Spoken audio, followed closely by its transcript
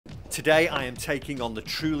Today I am taking on the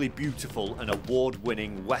truly beautiful and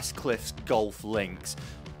award-winning West Cliffs Golf Links.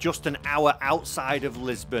 Just an hour outside of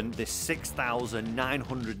Lisbon, this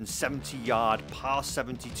 6,970 yard par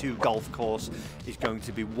 72 golf course is going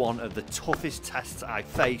to be one of the toughest tests I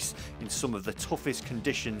face in some of the toughest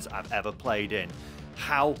conditions I've ever played in.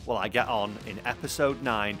 How will I get on in episode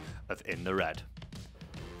 9 of In the Red?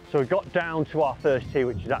 So we got down to our first tee,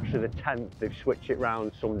 which is actually the 10th. They've switched it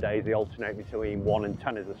round some days. They alternate between 1 and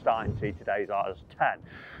 10 as the starting tee. Today's ours 10.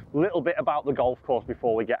 Little bit about the golf course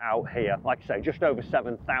before we get out here. Like I say, just over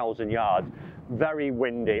 7,000 yards. Very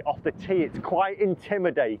windy. Off the tee, it's quite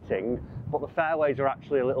intimidating, but the fairways are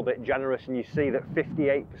actually a little bit generous, and you see that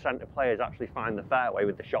 58% of players actually find the fairway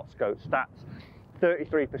with the ShotScope stats.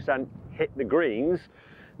 33% hit the greens.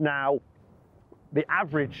 Now, the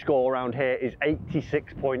average score around here is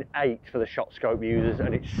 86.8 for the ShotScope users,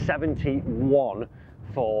 and it's 71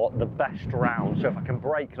 for the best round. So if I can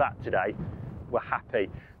break that today, we're happy.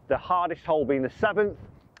 The hardest hole being the 7th,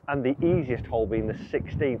 and the easiest hole being the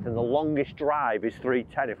 16th, and the longest drive is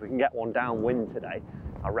 310. If we can get one downwind today,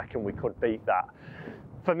 I reckon we could beat that.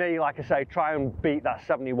 For me, like I say, try and beat that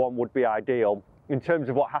 71 would be ideal. In terms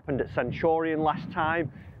of what happened at Centurion last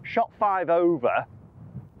time, shot 5 over,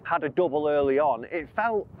 had a double early on. It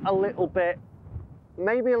felt a little bit,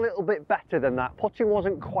 maybe a little bit better than that. Putting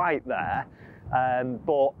wasn't quite there,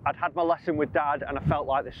 but I'd had my lesson with Dad and I felt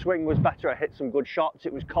like the swing was better. I hit some good shots.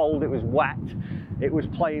 It was cold, it was wet, it was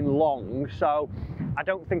playing long, so I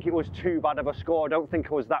don't think it was too bad of a score. I don't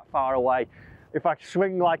think I was that far away. If I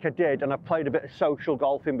swing like I did, and I played a bit of social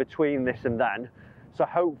golf in between this and then, so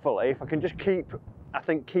hopefully if I can just keep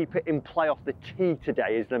it in play off the tee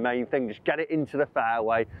today is the main thing. Just get it into the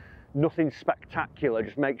fairway, nothing spectacular,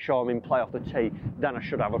 just make sure I'm in play off the tee, then I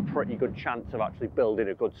should have a pretty good chance of actually building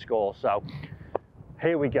a good score. So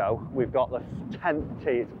here we go. We've got the 10th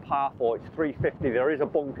tee, it's a par 4, it's 350. There is a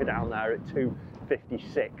bunker down there at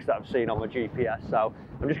 256 that I've seen on my GPS, so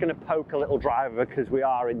I'm just going to poke a little driver because we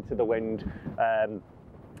are into the wind, and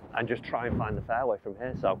just try and find the fairway from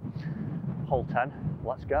here. So hole 10,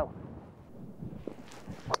 let's go.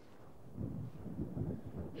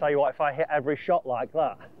 Tell you what, if I hit every shot like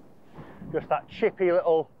that, just that chippy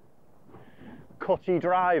little cutty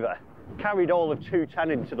driver, carried all of 210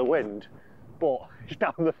 into the wind, but it's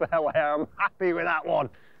down the fairway. I'm happy with that one.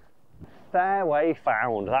 Fairway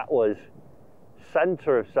found. That was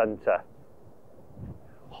centre of centre.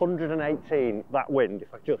 118, that wind.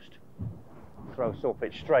 If I just throw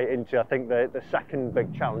something straight into, I think the second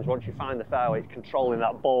big challenge, once you find the fairway, is controlling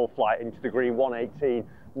that ball flight into the green. 118,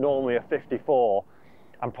 normally a 54.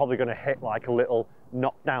 I'm probably going to hit like a little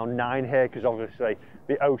knockdown 9 here, because obviously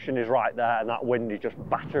the ocean is right there and that wind is just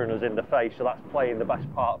battering us in the face, so that's playing the best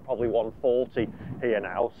part, probably 140 here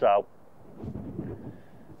now. So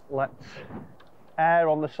let's err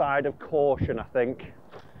on the side of caution, I think,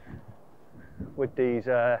 with these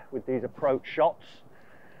approach shots.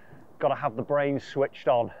 Got to have the brain switched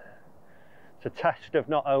on. It's a test of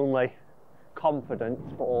not only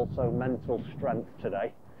confidence but also mental strength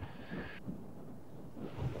today.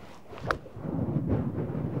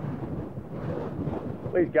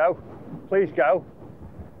 Please go, please go.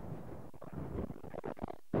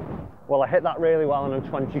 Well, I hit that really well and I'm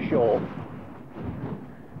 20 short.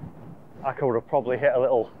 I could have probably hit a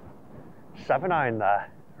little 7-iron there.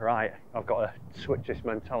 Right, I've got to switch this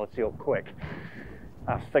mentality up quick.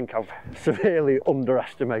 I think I've severely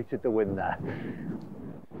underestimated the wind there.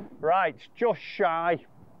 Right, just shy.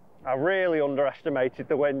 I really underestimated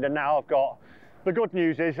the wind, and now I've got, the good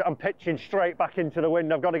news is I'm pitching straight back into the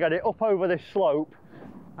wind. I've got to get it up over this slope,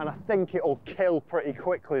 and I think it'll kill pretty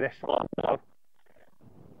quickly this one.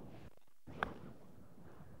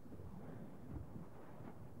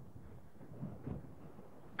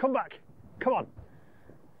 Come back, come on.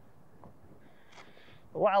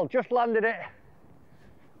 Well, just landed it.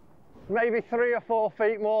 Maybe 3 or 4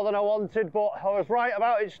 feet more than I wanted, but I was right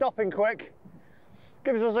about it stopping quick.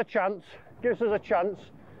 Gives us a chance, gives us a chance.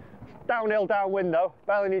 Downhill, downwind though,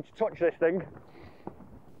 barely need to touch this thing.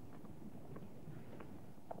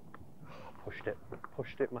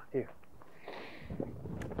 Pushed it, Matthew.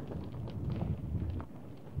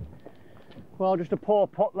 Well, just a poor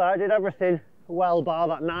putt there, I did everything well bar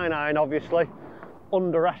that 9-iron obviously.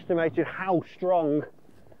 Underestimated how strong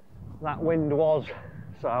that wind was,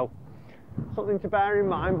 so something to bear in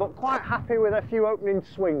mind, but quite happy with a few opening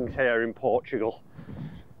swings here in Portugal.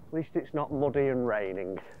 At least it's not muddy and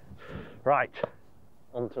raining. Right,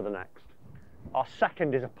 on to the next. Our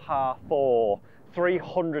second is a par 4,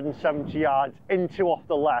 370 yards into off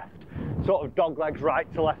the left, sort of dog legs right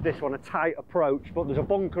to left. This one a tight approach, but there's a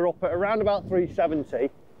bunker up at around about 370.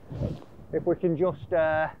 if we can just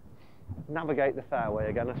navigate the fairway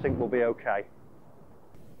again, I think we'll be okay.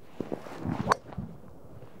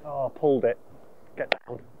 Oh, pulled it. Get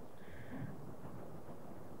down.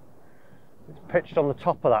 It's pitched on the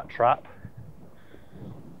top of that trap.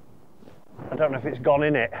 I don't know if it's gone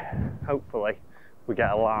in it. Hopefully we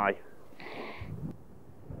get a lie.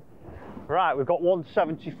 Right, we've got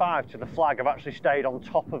 175 to the flag. I've actually stayed on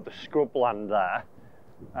top of the scrubland there.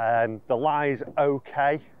 The lie's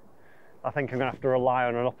okay. I think I'm going to have to rely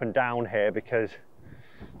on an up and down here because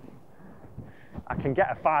I can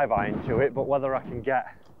get a 5-iron to it, but whether I can get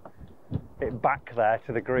it back there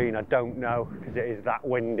to the green, I don't know, because it is that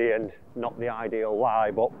windy and not the ideal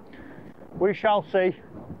lie, but we shall see.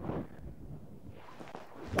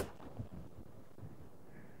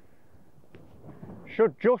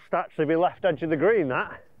 Should just actually be left edge of the green.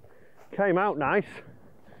 That came out nice.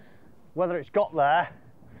 Whether it's got there,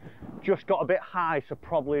 just got a bit high, so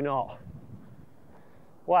probably not.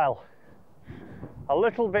 Well, a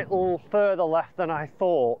little bit further left than I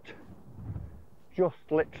thought, just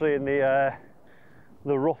literally in the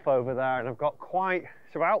rough over there, and I've got quite,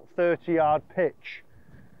 it's about 30-yard pitch.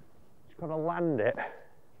 Just got to land it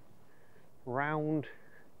round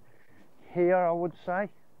here, I would say.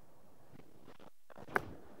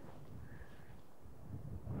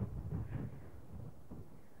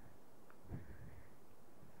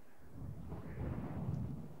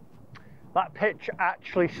 That pitch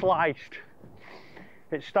actually sliced.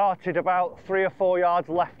 It started about 3 or 4 yards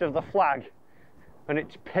left of the flag, and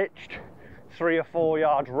it's pitched 3 or 4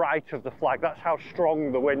 yards right of the flag. That's how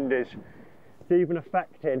strong the wind is. It's even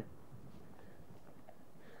affecting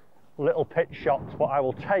little pitch shots, but I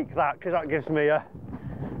will take that because that gives me a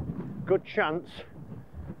good chance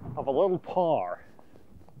of a little par.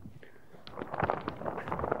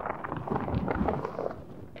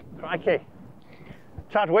 Crikey,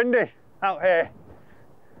 tad windy out here.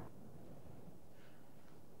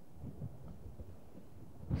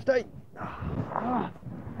 Stay.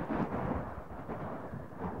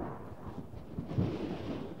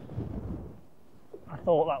 I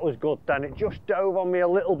thought that was good then. It just dove on me a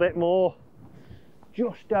little bit more.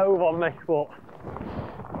 Just dove on me, but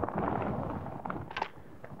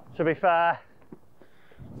to be fair,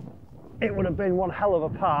 it would have been one hell of a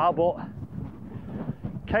par, but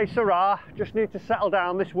que sera, just need to settle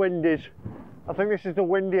down. This wind is, I think this is the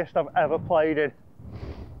windiest I've ever played in.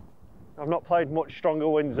 I've not played much stronger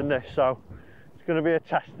winds than this, so it's going to be a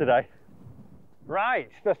test today. Right,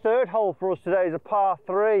 the third hole for us today is a par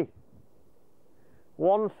 3.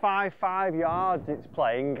 155 yards it's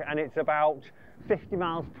playing, and it's about 50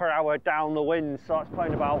 miles per hour down the wind, so it's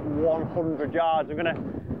playing about 100 yards. I'm going to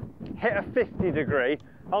hit a 50 degree.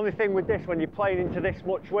 Only thing with this, when you're playing into this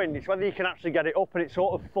much wind, it's whether you can actually get it up, and it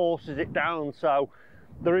sort of forces it down. So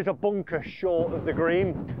there is a bunker short of the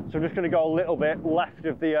green, so I'm just going to go a little bit left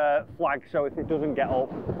of the flag, so if it doesn't get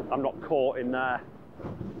up, I'm not caught in there.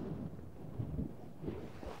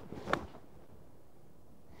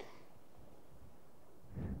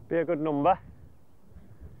 Be a good number.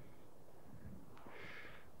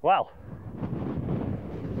 Well,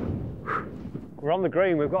 we're on the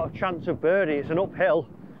green, we've got a chance of birdie. It's an uphill.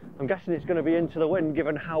 I'm guessing it's going to be into the wind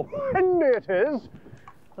given how windy it is.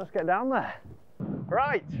 Let's get down there.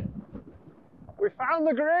 Right, we found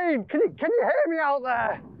the green. Can you hear me out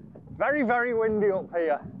there? Very, very windy up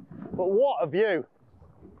here, but what a view.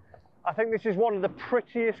 I think this is one of the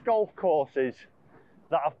prettiest golf courses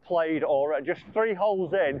that I've played already. Just 3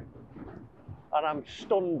 holes in, and I'm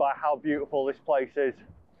stunned by how beautiful this place is.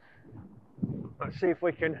 Let's see if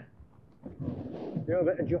we can do a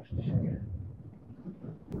bit of justice here.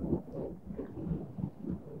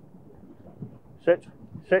 Sit,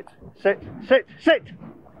 sit, sit, sit, sit!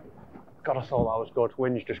 God, I thought that was good.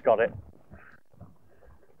 Wind's just got it.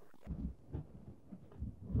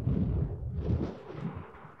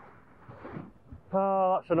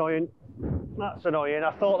 Oh, that's annoying. That's annoying.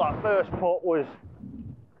 I thought the first putt was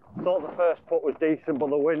decent, but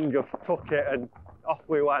the wind just took it and off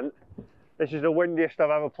we went. This is the windiest I've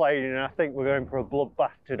ever played in, and I think we're going for a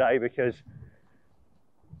bloodbath today because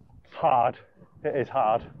it's hard. It is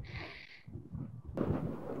hard.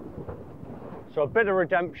 So a bit of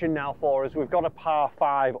redemption now for us. We've got a par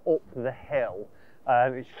 5 up the hill.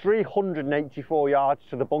 It's 384 yards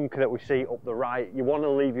to the bunker that we see up the right. You want to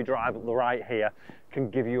leave your drive up the right here. Can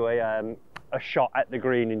give you a shot at the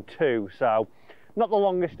green in 2. So not the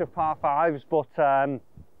longest of par 5s, but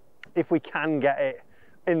if we can get it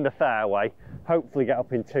in the fairway, hopefully get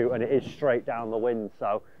up in 2, and it is straight down the wind,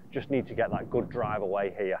 so just need to get that good drive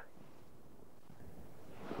away here.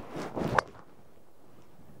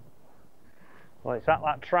 Well, it's at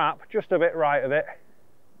that trap, just a bit right of it.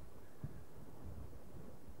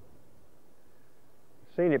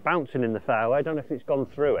 Seen it bouncing in the fairway, I don't know if it's gone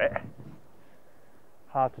through it.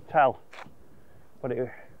 Hard to tell. But it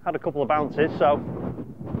had a couple of bounces, so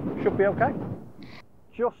should be okay.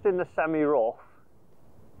 Just in the semi-rough,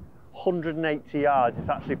 180 yards, it's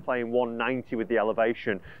actually playing 190 with the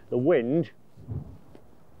elevation. The wind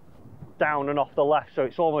down and off the left, so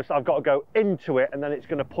it's almost, I've got to go into it and then it's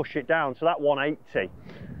going to push it down. So that 180,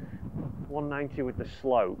 190 with the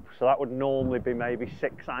slope, so that would normally be maybe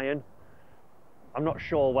 6 iron. I'm not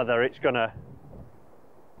sure whether it's gonna,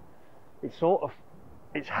 it's sort of,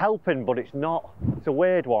 it's helping, but it's not. It's a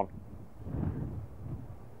weird one.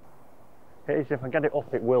 It is, if I get it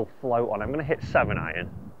up, it will float on. I'm going to hit 7 iron,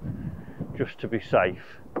 just to be safe.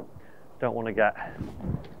 Don't want to get...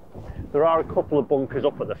 There are a couple of bunkers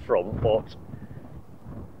up at the front, but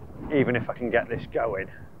even if I can get this going...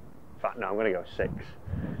 In fact, no, I'm going to go 6.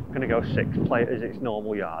 I'm going to go 6, play it as its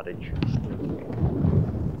normal yardage.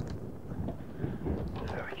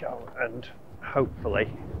 There we go, and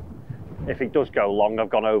hopefully... If it does go long,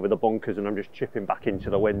 I've gone over the bunkers and I'm just chipping back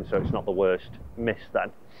into the wind, so it's not the worst miss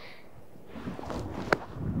then.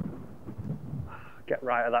 Get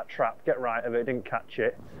right of that trap, get right of it, didn't catch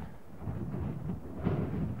it.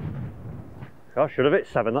 Oh, I should have hit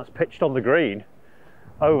 7, that's pitched on the green,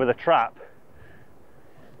 over the trap.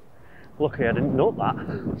 Lucky I didn't nut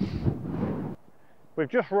that. We've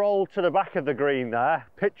just rolled to the back of the green there,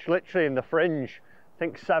 pitched literally in the fringe. I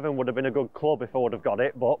think 7 would have been a good club if I would have got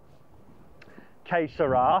it, but que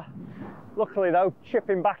sera. Luckily though,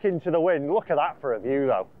 chipping back into the wind. Look at that for a view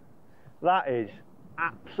though. That is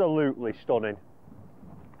absolutely stunning.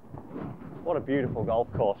 What a beautiful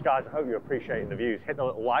golf course. Guys, I hope you're appreciating the views. Hit the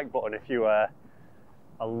little like button if you are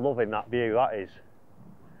loving that view.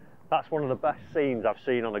 That's one of the best scenes I've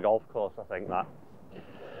seen on a golf course, I think, that.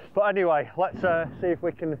 But anyway, let's see if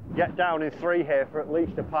we can get down in 3 here for at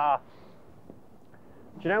least a par.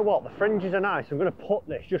 Do you know what? The fringes are nice. I'm going to put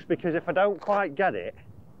this just because if I don't quite get it,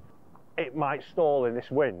 it might stall in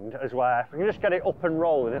this wind, as where if I can just get it up and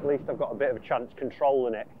rolling, at least I've got a bit of a chance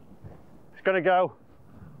controlling it. It's going to go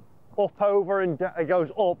up, over, and it goes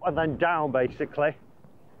up and then down basically.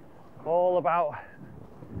 All about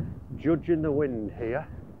judging the wind here.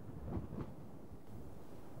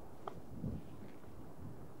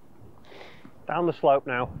 Down the slope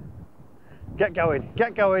now. Get going,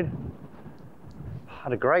 get going.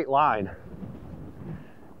 Had a great line.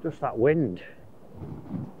 Just that wind.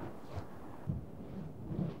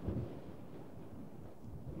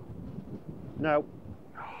 No,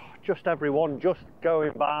 just everyone just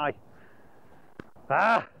going by.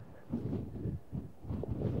 Ah!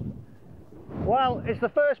 Well, it's the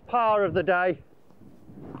first par of the day.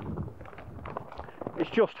 It's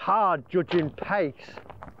just hard judging pace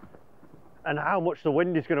and how much the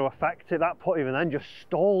wind is going to affect it. That putt even then just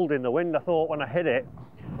stalled in the wind. I thought when I hit it,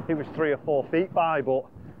 it was 3 or 4 feet by, but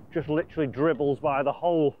just literally dribbles by the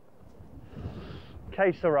hole.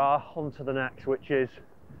 Que sera, on to the next, which is,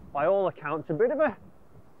 by all accounts, a bit of a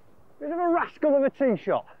rascal of a tee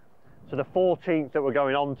shot. So the 14th that we're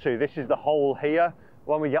going on to, this is the hole here.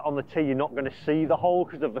 When we get on the tee, you're not going to see the hole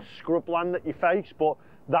because of the scrubland that you face, but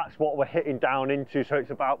that's what we're hitting down into. So it's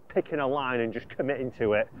about picking a line and just committing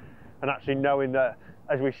to it, and actually knowing that,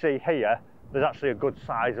 as we see here, there's actually a good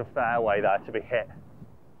size of fairway there to be hit.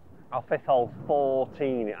 Our 5th hole,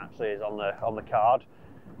 14, it actually is on the card.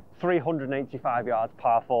 385 yards,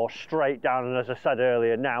 par 4, straight down, and as I said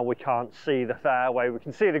earlier, now we can't see the fairway. We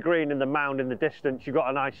can see the green and the mound in the distance. You've got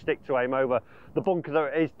a nice stick to aim over. The bunker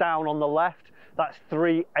that is down on the left, that's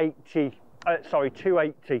 280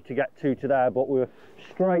 to get to there, but we're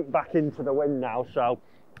straight back into the wind now, so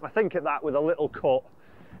I think at that, with a little cut,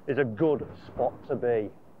 is a good spot to be.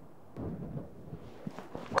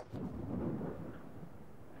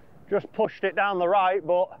 Just pushed it down the right,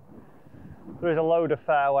 but there is a load of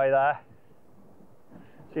fairway there.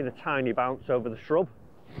 Seen a tiny bounce over the shrub.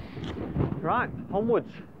 Right,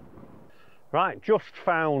 onwards. Right, just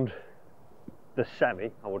found the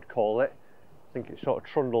semi, I would call it. I think it's sort of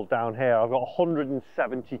trundled down here. I've got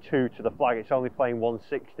 172 to the flag. It's only playing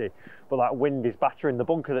 160, but that wind is battering. The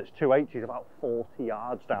bunker that's 280 is about 40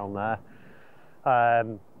 yards down there.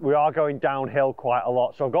 We are going downhill quite a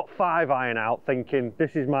lot, so I've got 5 iron out, thinking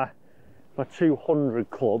this is my 200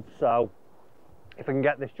 club. So if I can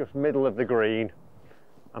get this just middle of the green,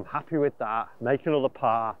 I'm happy with that. Make another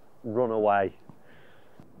par, run away.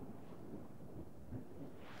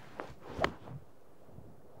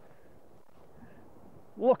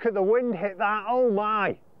 Look at the wind hit that, oh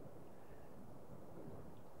my.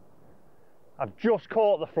 I've just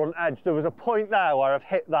caught the front edge. There was a point there where I've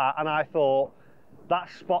hit that and I thought,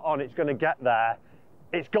 that's spot on, it's going to get there.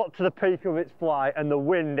 It's got to the peak of its flight and the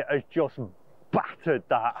wind has just battered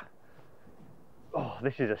that. Oh,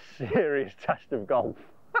 this is a serious test of golf.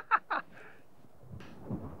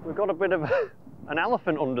 We've got a bit of an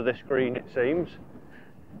elephant under this green, it seems.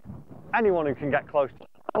 Anyone who can get close to...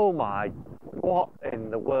 Oh my, what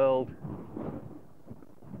in the world?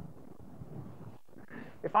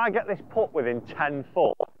 If I get this putt within 10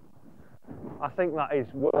 foot, I think that is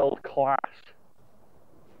world class.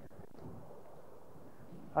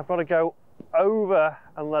 I've got to go over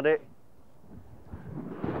and let it...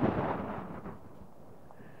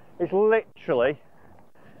 It's literally,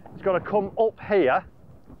 it's got to come up here,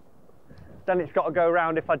 then it's got to go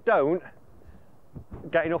around. If I don't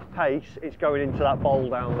get enough pace, it's going into that bowl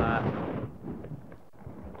down there.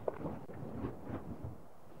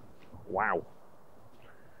 Wow.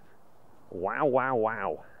 Wow, wow,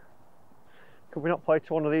 wow. Could we not play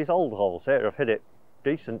to one of these old holes here? I've hit it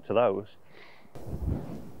decent to those.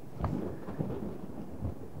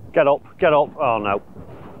 Get up, get up. Oh no.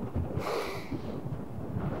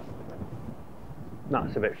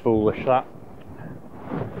 That's a bit foolish, that.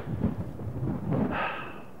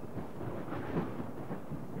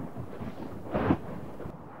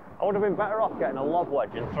 I would have been better off getting a lob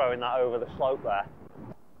wedge and throwing that over the slope there.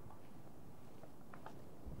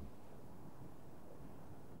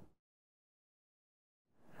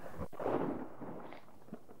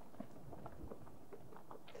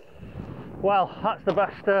 Well, that's the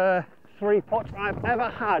best 3 putts I've ever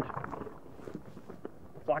had.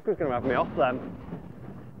 Black was going to have me off them.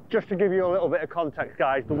 Just to give you a little bit of context,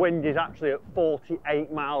 guys, the wind is actually at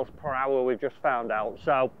 48 miles per hour, we've just found out.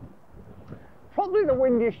 So, probably the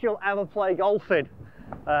windiest you'll ever play golf in.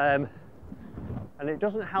 And it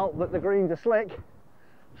doesn't help that the greens are slick.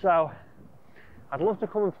 So, I'd love to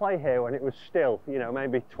come and play here when it was still, you know,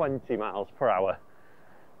 maybe 20 miles per hour.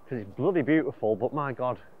 Because it's bloody beautiful, but my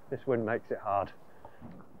God, this wind makes it hard.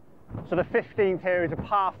 So the 15th here is a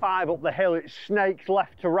par 5 up the hill. It snakes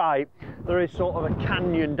left to right. There is sort of a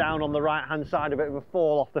canyon down on the right hand side, a bit of a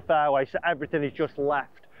fall off the fairway, so everything is just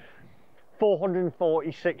left.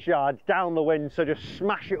 446 yards down the wind, so just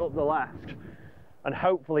smash it up the left and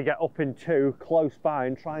hopefully get up in 2 close by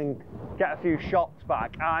and try and get a few shots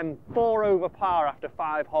back. I'm 4 over par after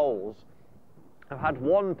 5 holes. I've had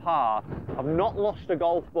 1 par. I've not lost a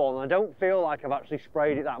golf ball, and I don't feel like I've actually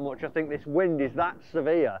sprayed it that much. I think this wind is that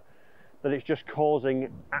severe that it's just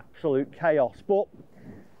causing absolute chaos. But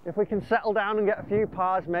if we can settle down and get a few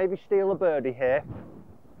pars, maybe steal a birdie here,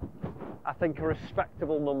 I think a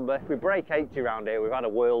respectable number. If we break 80 around here, we've had a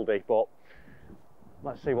worldie, but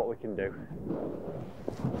let's see what we can do.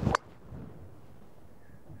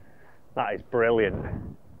 That is brilliant.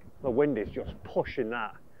 The wind is just pushing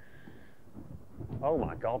that. Oh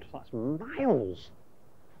my God, that's miles.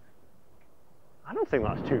 I don't think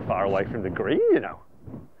that's too far away from the green, you know.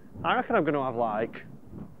 I reckon I'm going to have like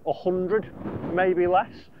 100, maybe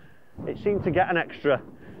less. It seemed to get an extra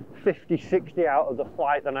 50, 60 out of the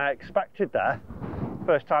flight than I expected there.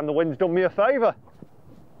 First time the wind's done me a favour.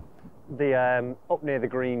 The up near the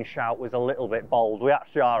green shout was a little bit bold. We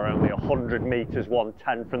actually are only 100 metres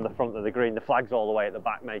 110 from the front of the green. The flag's all the way at the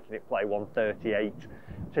back, making it play 138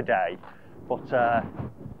 today. But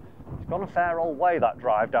it's gone a fair old way, that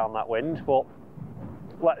drive down that wind. But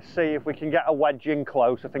let's see if we can get a wedge in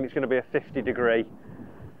close. I think it's going to be a 50 degree.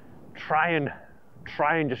 Try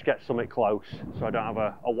and just get something close so I don't have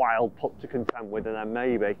a wild putt to contend with, and then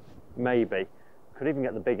maybe could even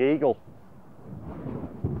get the big eagle.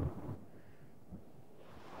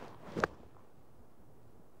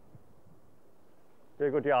 Do a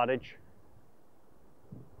good yardage.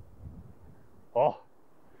 Oh,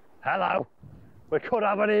 hello. We could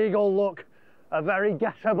have an eagle look. A very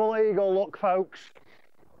gettable eagle look, folks.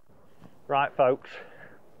 Right, folks.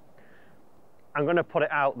 I'm going to put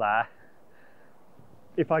it out there.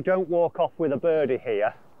 If I don't walk off with a birdie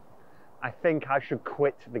here, I think I should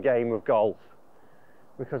quit the game of golf.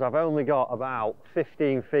 Because I've only got about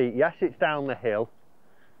 15 feet. Yes, it's down the hill,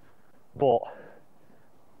 but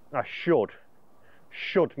I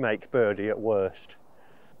should make birdie at worst.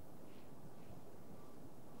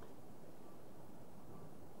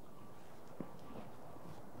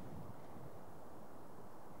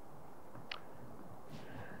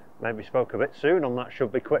 Maybe spoke a bit soon on that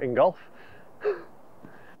should be quitting golf.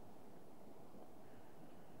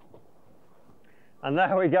 And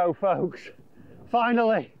there we go, folks.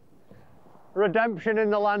 Finally, redemption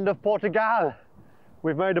in the land of Portugal.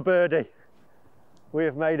 We've made a birdie. We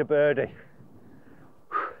have made a birdie.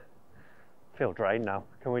 Feel drained now.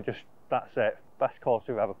 Can we just That's it. Best course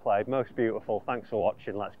we've ever played. Most beautiful. Thanks for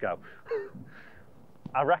watching. Let's go.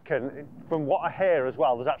 I reckon, from what I hear as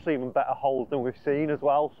well, there's actually even better holes than we've seen as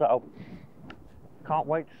well, so can't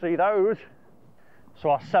wait to see those. So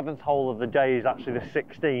our 7th hole of the day is actually the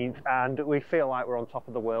 16th, and we feel like we're on top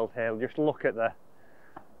of the world here. Just look at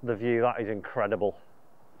the view. That is incredible.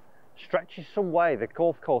 Stretches some way. The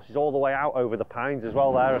golf course is all the way out over the pines as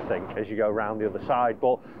well there, I think, as you go around the other side.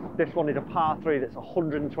 But this one is a par 3 that's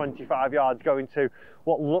 125 yards going to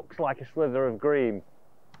what looks like a slither of green.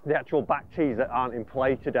 The actual back tees that aren't in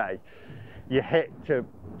play today, you hit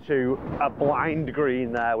to a blind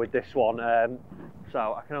green there with this one. So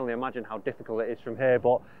I can only imagine how difficult it is from here.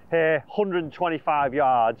 But here, 125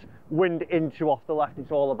 yards, wind into off the left.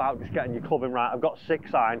 It's all about just getting your clubbing right. I've got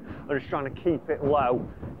 6 iron. I'm just trying to keep it low,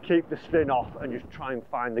 keep the spin off, and just try and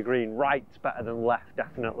find the green. Right's better than left,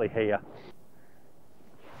 definitely here.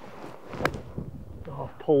 Oh,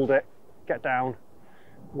 I've pulled it. Get down.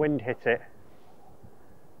 Wind hit it.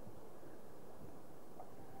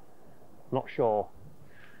 Not sure.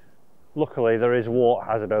 Luckily there is water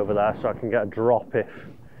hazard over there, so I can get a drop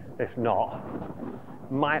if not.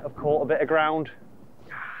 Might have caught a bit of ground.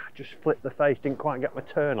 Just flipped the face, didn't quite get my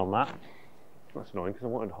turn on that. That's annoying because I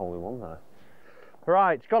wanted a hole in one there.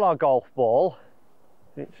 Right, it's got our golf ball.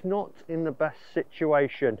 It's not in the best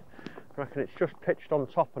situation. I reckon it's just pitched on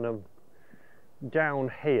top and I'm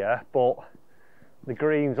down here, but the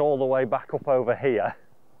green's all the way back up over here.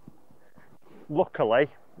 Luckily,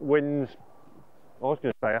 wind's, I was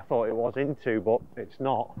going to say I thought it was into, but it's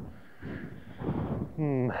not.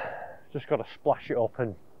 Just got to splash it up,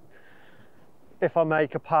 and if I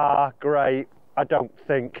make a par, great. I don't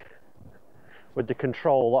think with the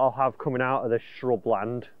control that I'll have coming out of this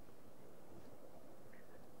shrubland.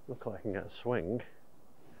 Look like I can get a swing.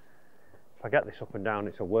 If I get this up and down,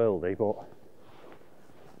 it's a worldie, but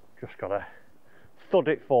just got to thud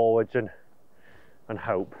it forwards and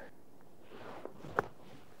hope.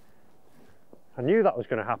 I knew that was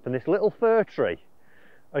going to happen. This little fir tree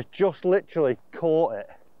has just literally caught it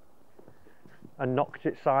and knocked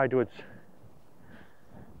it sideways.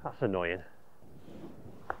 That's annoying.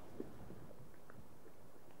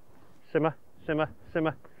 Simmer, simmer,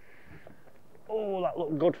 simmer. Oh, that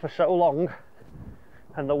looked good for so long,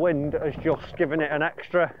 and the wind has just given it an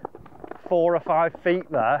extra 4 or 5 feet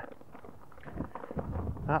there.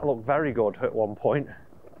 That looked very good at one point.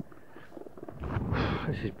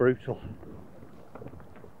 This is brutal.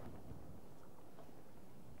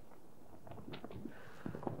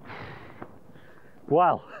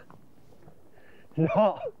 Well,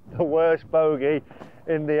 not the worst bogey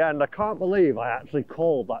in the end. I can't believe I actually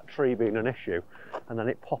called that tree being an issue and then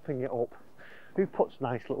it popping it up. Who puts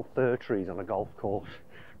nice little fir trees on a golf course?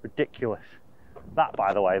 Ridiculous. That,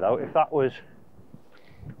 by the way, though, if that was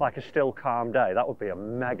like a still calm day, that would be a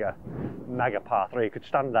mega par 3. You could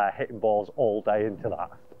stand there hitting balls all day into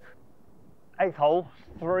that. 8th hole,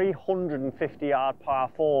 350 yard par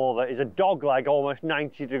 4 that is a dog leg, almost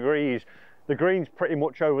 90 degrees. The green's pretty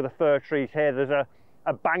much over the fir trees here. There's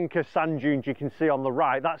a bank of sand dunes you can see on the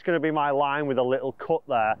right. That's going to be my line with a little cut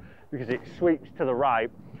there because it sweeps to the right.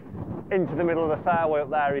 Into the middle of the fairway up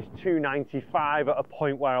there is 295 at a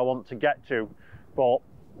point where I want to get to. But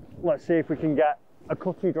let's see if we can get a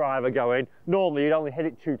cutty driver going. Normally you'd only hit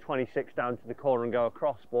it 226 down to the corner and go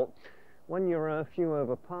across, but when you're a few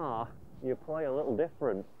over par, you play a little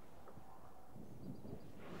different.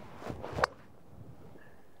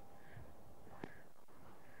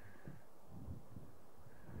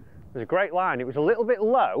 It was a great line. It was a little bit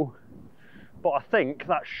low, but I think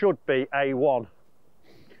that should be A1.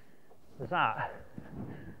 That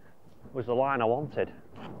was the line I wanted.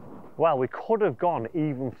 Well, we could have gone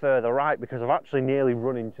even further right because I've actually nearly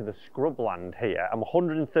run into the scrubland here. I'm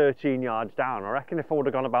 113 yards down. I reckon if I would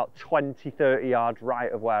have gone about 20-30 yards right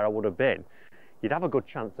of where I would have been, you'd have a good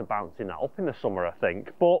chance of bouncing that up in the summer, I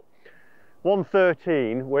think. But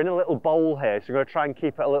 113, we're in a little bowl here, so we're going to try and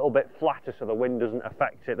keep it a little bit flatter so the wind doesn't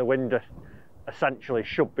affect it. The wind essentially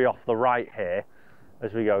should be off the right here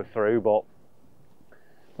as we go through, but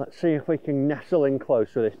let's see if we can nestle in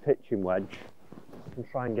close with this pitching wedge and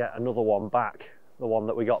try and get another one back, the one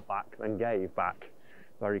that we got back then gave back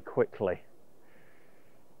very quickly.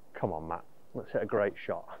 Come on, Matt, let's hit a great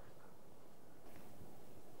shot.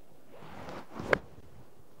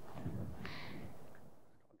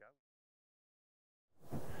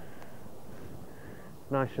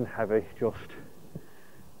 Nice and heavy, just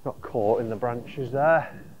got caught in the branches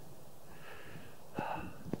there.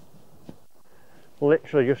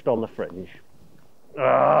 Literally just on the fringe.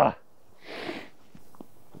 It's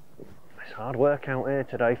hard work out here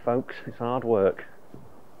today, folks. It's hard work.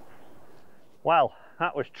 Well,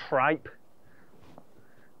 that was tripe.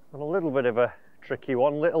 And a little bit of a tricky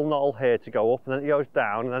one, little knoll here to go up, and then it goes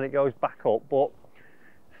down, and then it goes back up, but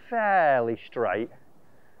fairly straight.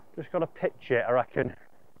 Just got to pitch it, I reckon,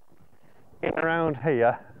 in around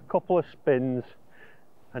here, a couple of spins,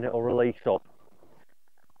 and it'll release up.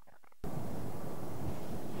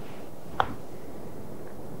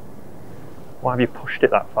 Why have you pushed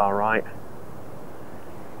it that far right?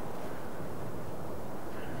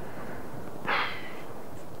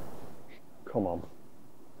 Come on.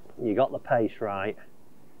 You got the pace right.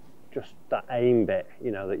 Just that aim bit,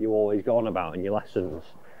 you know, that you always go on about in your lessons.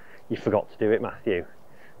 You forgot to do it, Matthew.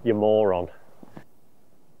 You moron.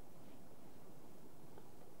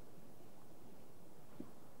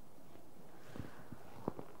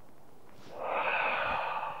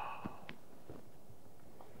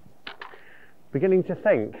 Beginning to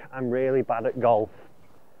think I'm really bad at golf.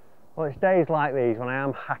 Well, it's days like these when I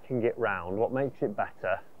am hacking it round. What makes it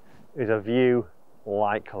better is a view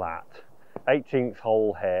like that. 18th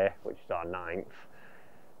hole here, which is our 9th.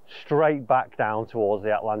 Straight back down towards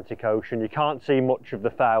the Atlantic Ocean. You can't see much of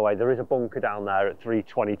the fairway. There is a bunker down there at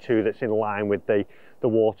 322 that's in line with the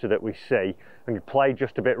water that we see. And you play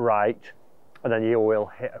just a bit right, and then you will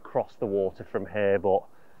hit across the water from here. But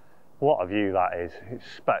what a view that is. It's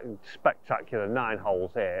spectacular. 9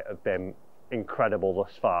 holes here have been incredible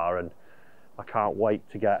thus far, and I can't wait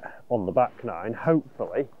to get on the back 9.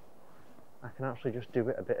 Hopefully I can actually just do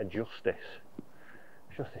it a bit of justice.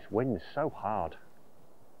 It's just this wind's so hard.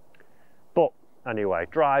 But anyway,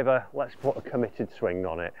 driver, let's put a committed swing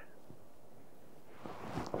on it.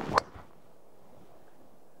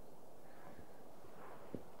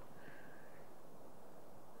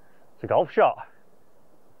 It's a golf shot.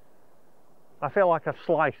 I feel like I've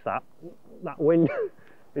sliced that. That wind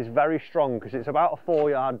is very strong because it's about a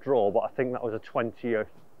 4-yard draw, but I think that was a 20 or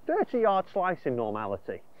 30-yard slice in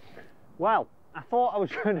normality. Well, I thought I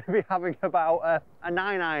was going to be having about a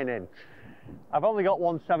 9-iron in. I've only got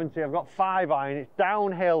 170, I've got 5-iron, it's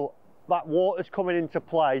downhill, that water's coming into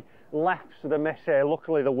play, left's the miss here.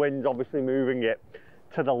 Luckily the wind's obviously moving it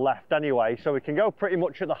to the left anyway, so we can go pretty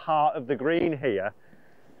much at the heart of the green here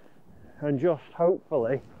and just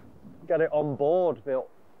hopefully get it on board. But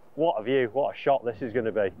what a view, what a shot this is going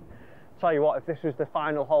to be. Tell you what, if this was the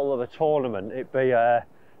final hole of the tournament, it'd be a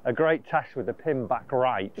great test with the pin back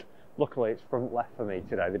right. Luckily it's front left for me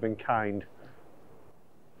today, they've been kind.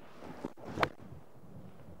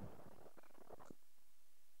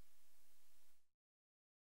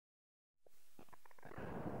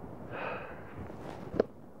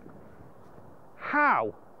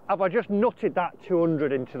 How have I just nutted that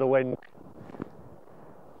 200 into the wind?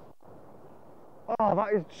 Oh,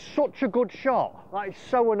 that is such a good shot. That is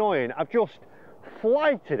so annoying. I've just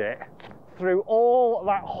flighted it through all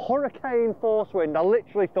that hurricane force wind. I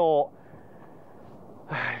literally thought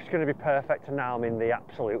it's going to be perfect, and now I'm in the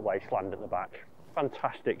absolute wasteland at the back.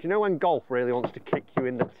 Fantastic. You know when golf really wants to kick you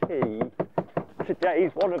in the teeth?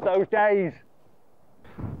 Today's one of those days.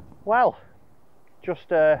 Well, just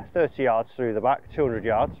 30 yards through the back, 200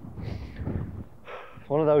 yards. It's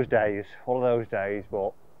one of those days,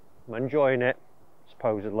 but I'm enjoying it,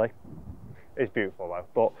 supposedly. It's beautiful though,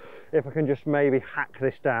 but if I can just maybe hack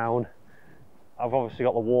this down. I've obviously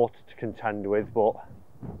got the water to contend with, but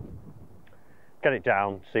get it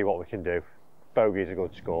down, see what we can do. Bogey's a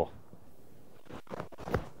good score.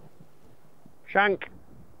 Shank.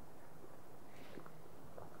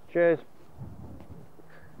 Cheers.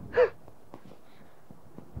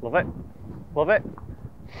 Love it, love it.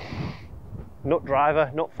 Nut driver,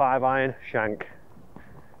 nut 5-iron, shank.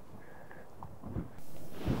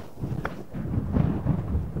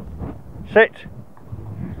 Sit.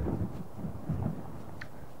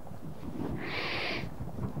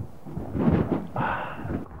 You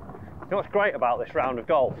know what's great about this round of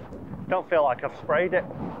golf? Don't feel like I've sprayed it.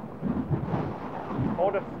 I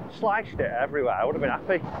would have sliced it everywhere, I would have been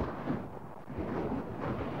happy.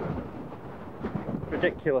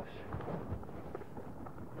 Ridiculous.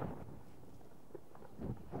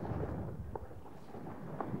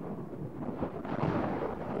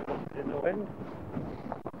 In the wind.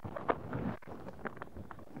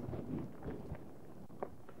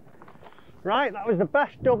 Right, that was the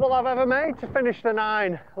best double I've ever made to finish the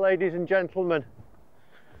 9, ladies and gentlemen.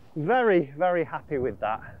 Very, very happy with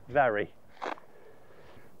that, very.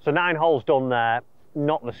 So 9 holes done there,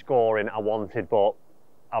 not the scoring I wanted, but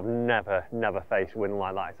I've never faced wind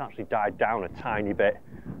like that. It's actually died down a tiny bit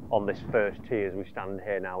on this first tee as we stand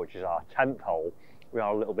here now, which is our 10th hole. We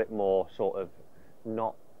are a little bit more sort of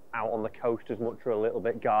not out on the coast as much. We're a little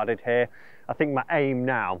bit guarded here. I think my aim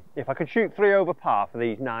now, if I can shoot 3 over par for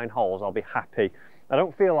these 9 holes, I'll be happy. I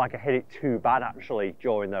don't feel like I hit it too bad actually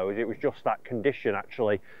during those. It was just that condition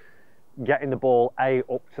actually, getting the ball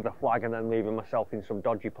up to the flag and then leaving myself in some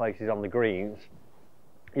dodgy places on the greens.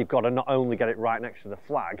 You've got to not only get it right next to the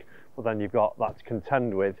flag, but then you've got that to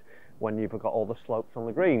contend with when you've got all the slopes on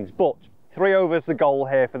the greens. But 3 overs the goal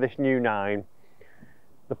here for this new 9.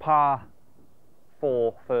 The par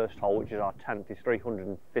 4 first hole, which is our 10th, is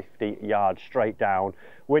 350 yards straight down.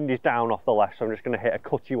 Wind is down off the left, so I'm just going to hit a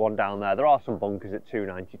cutty one down there. There are some bunkers at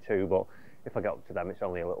 292, but if I get up to them, it's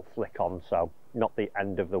only a little flick on, so not the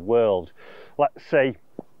end of the world. Let's see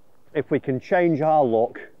if we can change our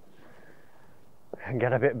luck and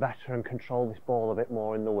get a bit better and control this ball a bit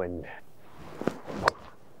more in the wind.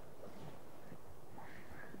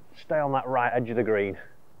 Stay on that right edge of the green.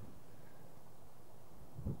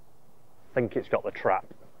 I think it's got the trap.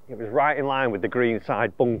 It was right in line with the green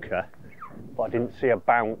side bunker, but I didn't see a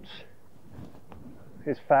bounce.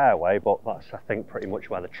 It's fairway, but that's, I think, pretty much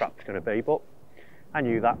where the trap's going to be, but I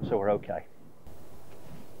knew that, so we're okay.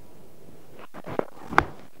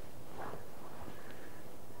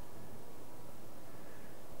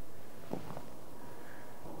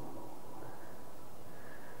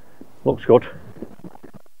 Looks good.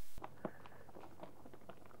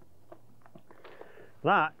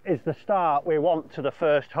 That is the start we want to the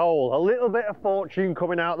first hole. A little bit of fortune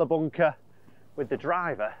coming out the bunker with the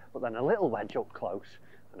driver, but then a little wedge up close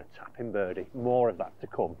and a tapping birdie. More of that to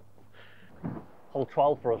come. Hole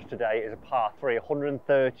 12 for us today is a par 3,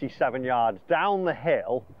 137 yards down the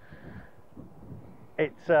hill.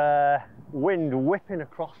 It's wind whipping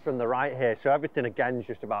across from the right here, so everything again is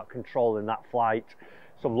just about controlling that flight.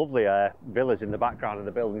 Some lovely villas in the background of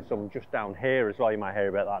the building, some just down here as well. You might hear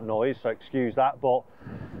a bit of that noise, so excuse that, but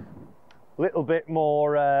a little bit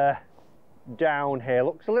more down here.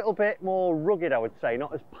 Looks a little bit more rugged, I would say,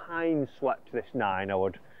 not as pine swept this 9,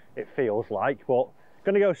 it feels like, but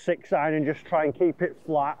going to go 6 iron and just try and keep it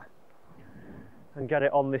flat and get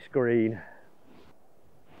it on this green.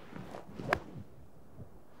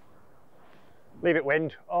 Leave it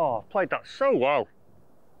wind. Oh, I've played that so well.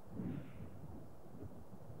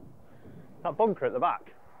 That bunker at the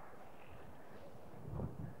back.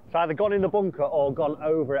 It's either gone in the bunker or gone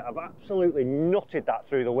over it. I've absolutely nutted that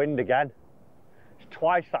through the wind again. It's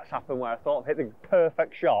twice that's happened where I thought I've hit the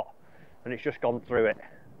perfect shot and it's just gone through it.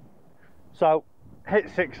 So, hit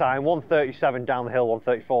 6 iron, 137 down the hill,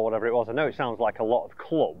 134, whatever it was. I know it sounds like a lot of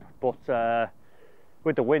club, but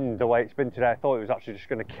with the wind the way it's been today, I thought it was actually just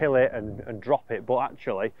going to kill it and drop it, but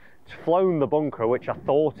actually it's flown the bunker, which I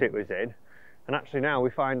thought it was in. And actually now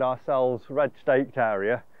we find ourselves red staked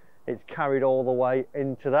area. It's carried all the way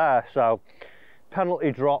into there. So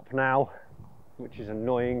penalty drop now, which is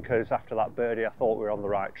annoying because after that birdie I thought we were on the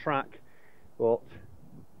right track. But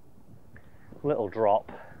little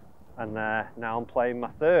drop, and now I'm playing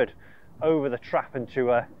my 3rd over the trap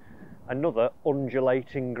into another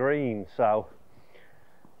undulating green. So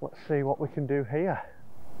let's see what we can do here.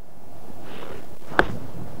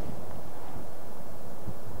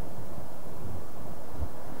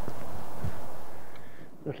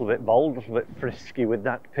 A little bit bold, a little bit frisky with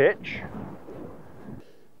that pitch.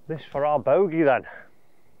 This for our bogey then.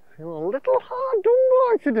 Feeling a little hard done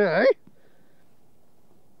by today.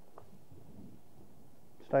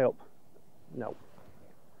 Stay up. No.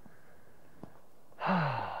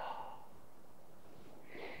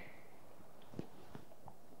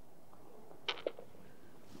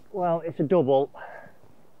 Well, it's a double.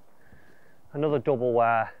 Another double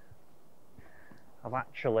where I've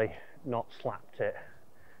actually not slapped it.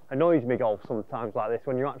 Annoys me golf sometimes like this,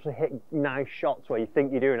 when you actually hit nice shots where you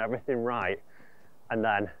think you're doing everything right and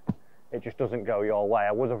then it just doesn't go your way.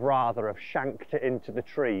 I would have rather have shanked it into the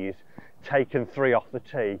trees, taken 3 off the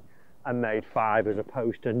tee and made 5 as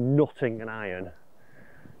opposed to nutting an iron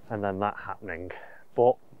and then that happening.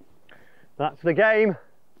 But that's the game.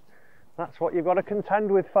 That's what you've got to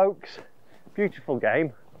contend with, folks. Beautiful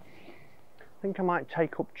game. I think I might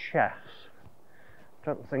take up chess.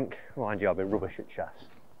 Don't think, mind you, I'll be rubbish at chess.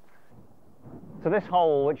 So this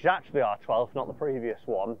hole, which is actually our 12th, not the previous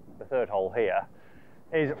one, the 3rd hole here,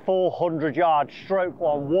 is 400 yards, stroke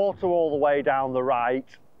 1, water all the way down the right,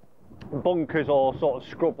 bunkers or sort of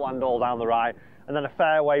scrubland all down the right, and then a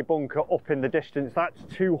fairway bunker up in the distance. That's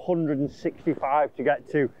 265 to get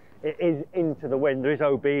to. It is into the wind. There is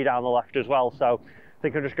OB down the left as well, so I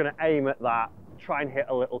think I'm just going to aim at that, try and hit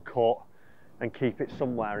a little cut and keep it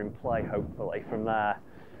somewhere in play, hopefully, from there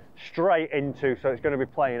straight into, so it's going to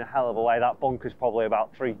be playing a hell of a way. That bunker's probably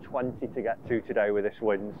about 320 to get to today with this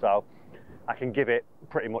wind, so I can give it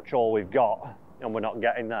pretty much all we've got and we're not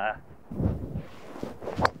getting there.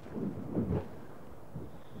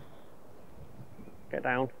 Get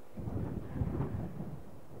down.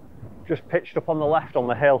 Just pitched up on the left on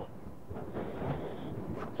the hill.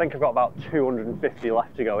 I think I've got about 250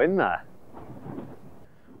 left to go in there.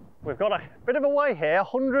 We've got a bit of a way here,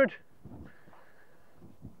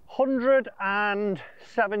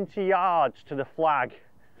 170 yards to the flag.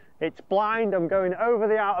 It's blind. I'm going over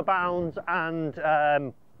the outer bounds and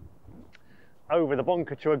over the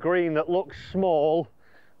bunker to a green that looks small.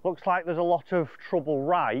 Looks like there's a lot of trouble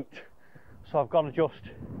right. So I've got to just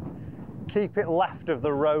keep it left of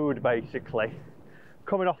the road basically.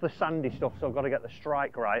 Coming off the sandy stuff, so I've got to get the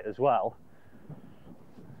strike right as well.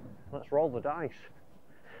 Let's roll the dice.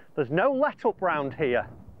 There's no let up round here.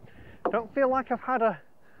 Don't feel like I've had a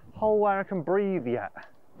hole where I can breathe yet.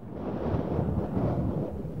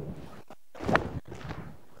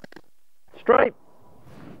 Straight.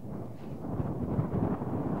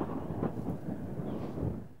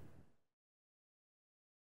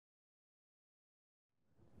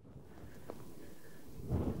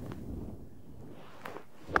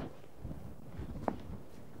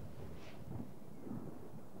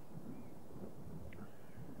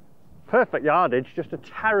 Perfect yardage, just a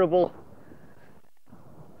terrible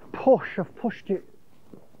push. I've pushed it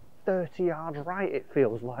 30 yards right, it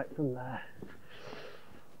feels like, from there.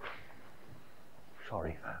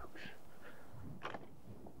 Sorry, folks.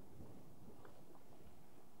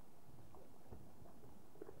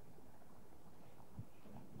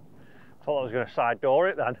 Thought I was going to side door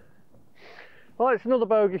it then. Well, it's another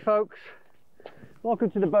bogey, folks.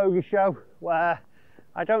 Welcome to the bogey show, where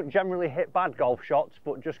I don't generally hit bad golf shots,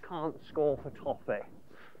 but just can't score for toffee.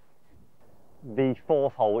 The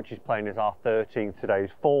fourth hole, which is playing as our 13th today,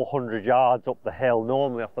 is 400 yards up the hill.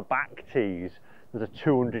 Normally off the back tees, there's a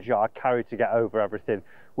 200-yard carry to get over everything.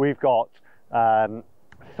 We've got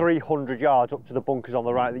 300 yards up to the bunkers on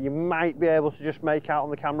the right that you might be able to just make out on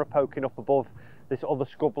the camera poking up above this other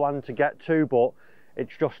scrubland to get to, but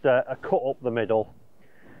it's just a cut up the middle.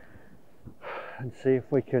 And see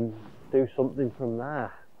if we can do something from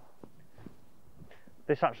there.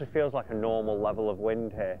 This actually feels like a normal level of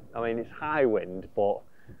wind here. I mean, it's high wind, but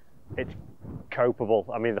it's copeable.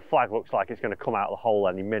 I mean, the flag looks like it's going to come out of the hole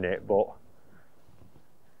any minute, but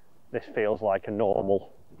this feels like a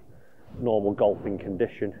normal golfing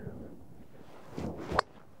condition.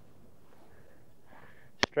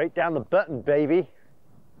 Straight down the button, baby.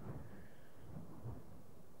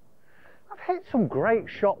 I've hit some great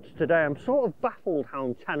shots today. I'm sort of baffled how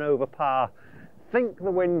I'm 10 over par. I think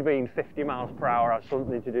the wind being 50 miles per hour has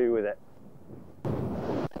something to do with it.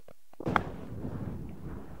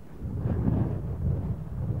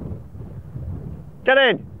 Get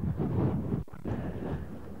in!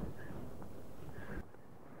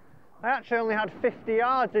 I actually only had 50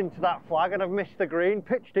 yards into that flag and I've missed the green,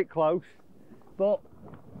 pitched it close, but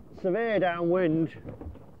severe downwind.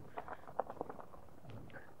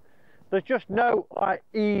 There's just no like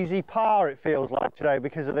easy par, it feels like today,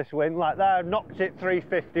 because of this wind. Like there, I knocked it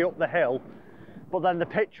 350 up the hill, but then the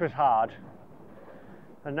pitch was hard,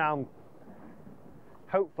 and now I'm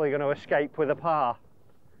hopefully going to escape with a par.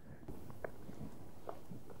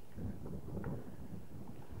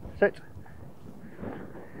 Sit.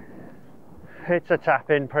 It's a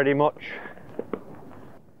tap in pretty much.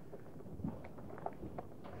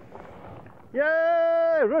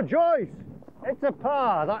 Yay! Rejoice! It's a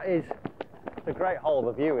par. That is a great hole.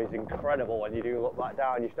 The view is incredible when you do look back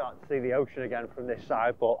down. You start to see the ocean again from this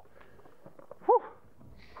side, but whew,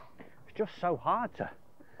 it's just so hard to.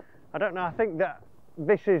 I don't know. I think that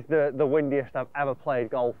this is the windiest I've ever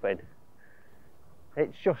played golf in.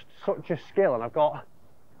 It's just such a skill, and I've got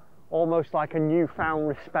almost like a newfound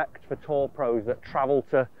respect for tour pros that travel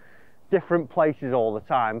to different places all the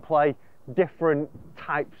time, play different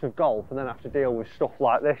types of golf, and then have to deal with stuff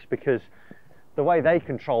like this, because the way they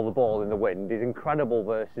control the ball in the wind is incredible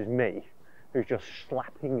versus me, who's just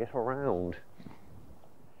slapping it around.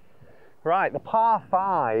 Right, the par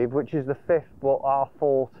 5, which is the 5th but our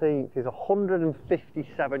 14th, is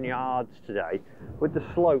 157 yards today. With the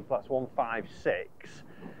slope, that's 156.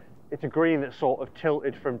 It's a green that's sort of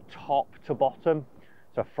tilted from top to bottom,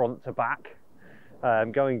 so front to back.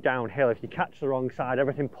 Going downhill, if you catch the wrong side,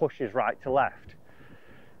 everything pushes right to left.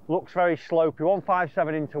 Looks very slopey.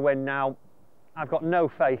 157 into wind now. I've got no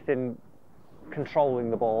faith in controlling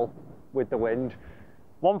the ball with the wind.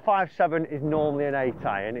 157 is normally an 8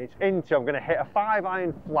 iron. It's into, I'm going to hit a 5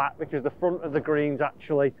 iron flat because the front of the green's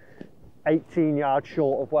actually 18 yards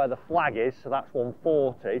short of where the flag is, so that's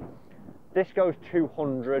 140. This goes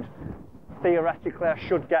 200. Theoretically, I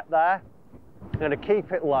should get there. going to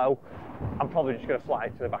keep it low. I'm probably just going to fly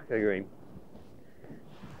it to the back of the green.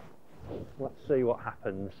 Let's see what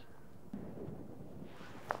happens.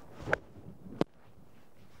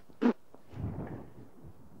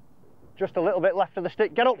 Just a little bit left of the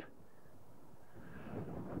stick, get up.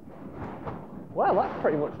 Well, that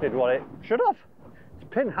pretty much did what it should have. It's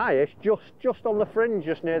pin highish, just on the fringe,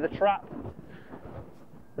 just near the trap.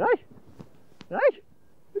 Hey,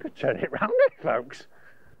 we could turn it round here, folks.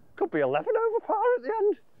 Could be 11 over par at the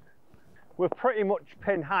end. We're pretty much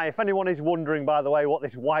pin high. If anyone is wondering, by the way, what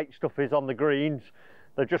this white stuff is on the greens,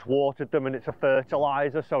 they've just watered them and it's a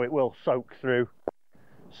fertiliser, so it will soak through.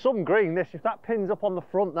 Some green, this, if that pin's up on the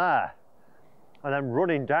front there, and then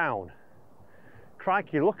running down,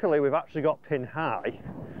 crikey, luckily we've actually got pin high.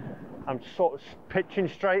 I'm sort of pitching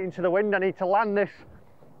straight into the wind. I need to land this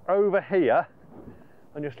over here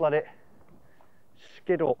and just let it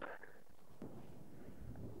skid up.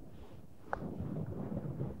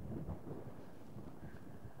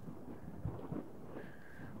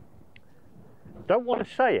 Don't want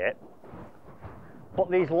to say it,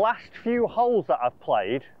 but these last few holes that I've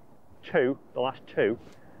played, the last two,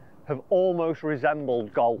 have almost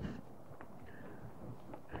resembled golf.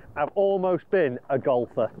 I've almost been a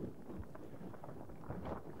golfer.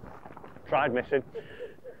 Tried missing.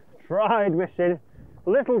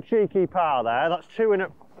 Little cheeky par there. That's two in a,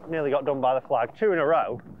 nearly got done by the flag, 2 in a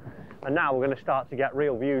row. And now we're going to start to get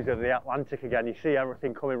real views of the Atlantic again. You see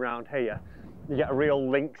everything coming round here. You get a real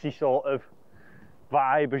linksy sort of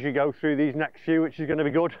vibe as you go through these next few, which is going to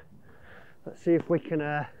be good. Let's see if we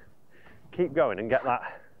can keep going and get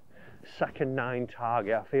that second 9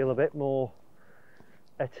 target. I feel a bit more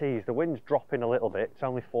at ease. The wind's dropping a little bit. It's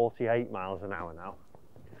only 48 miles an hour now,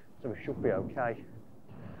 so we should be okay.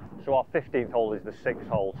 So our 15th hole is the 6th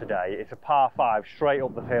hole today. It's a par 5 straight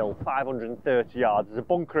up the hill, 530 yards. There's a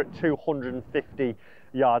bunker at 250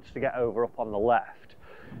 yards to get over up on the left.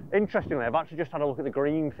 Interestingly, I've actually just had a look at the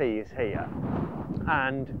green fees here,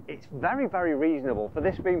 and it's very, very reasonable for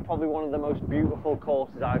this being probably one of the most beautiful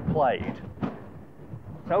courses I've played.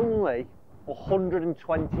 It's only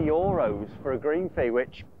 120 euros for a green fee,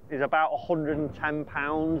 which is about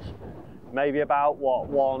 £110, maybe about what,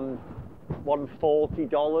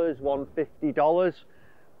 $140, $150.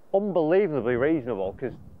 Unbelievably reasonable,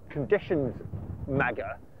 because conditions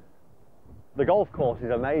mega. The golf course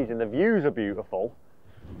is amazing, the views are beautiful.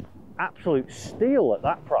 Absolute steal at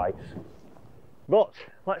that price. But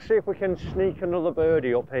let's see if we can sneak another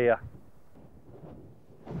birdie up here.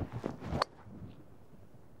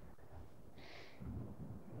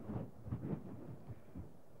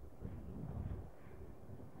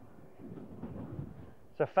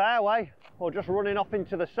 It's a fairway. We're just running off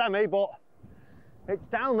into the semi, but it's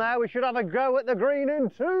down there. We should have a go at the green in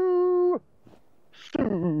two.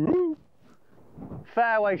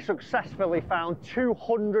 Fairway successfully found,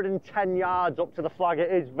 210 yards up to the flag.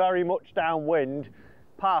 It is very much downwind.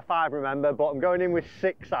 Par 5, remember, but I'm going in with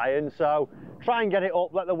 6 iron, so try and get it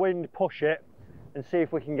up, let the wind push it, and see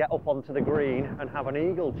if we can get up onto the green and have an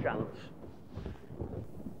eagle chance.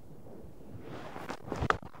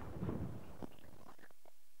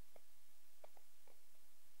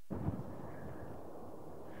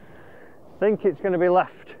 Think it's going to be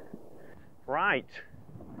left, right.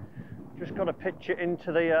 Just got to pitch it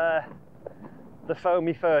into the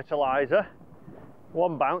foamy fertiliser.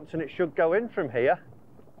 One bounce and it should go in from here.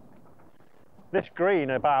 This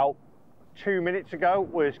green about 2 minutes ago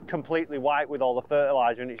was completely white with all the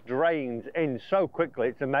fertiliser, and it's drained in so quickly.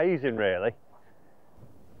 It's amazing, really.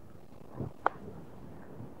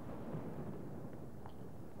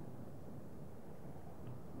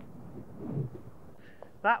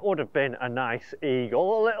 That would have been a nice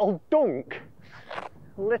eagle. A little dunk.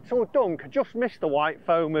 Just missed the white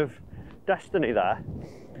foam of destiny there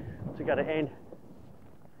to get it in.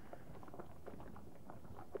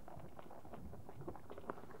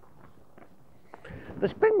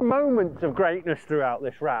 There's been moments of greatness throughout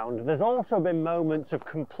this round. There's also been moments of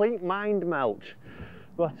complete mind melt,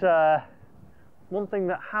 but one thing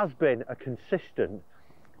that has been a consistent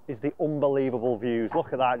is the unbelievable views.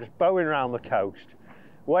 Look at that, just bowing around the coast,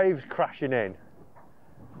 waves crashing in.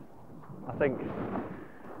 I think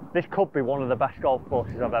this could be one of the best golf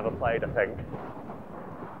courses I've ever played, I think.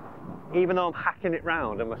 Even though I'm hacking it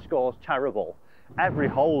round and my score's terrible, every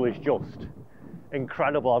hole is just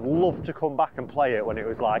incredible. I'd love to come back and play it when it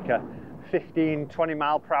was like a 15-20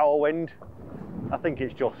 mile per hour wind. I think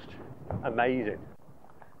it's just amazing.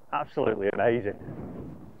 Absolutely amazing.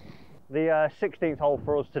 The 16th hole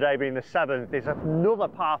for us today, being the 7th, is another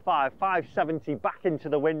par 5, 570 back into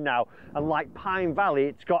the wind now. And like Pine Valley,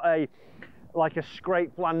 it's got a like a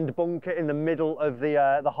scrape land bunker in the middle of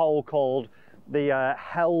the hole called the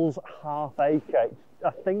Hell's Half Acre. It's,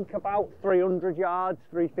 I think, about 300 yards,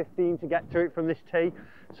 315 to get to it from this tee,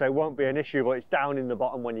 so it won't be an issue, but it's down in the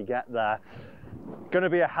bottom when you get there. Going to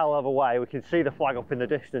be a hell of a way. We can see the flag up in the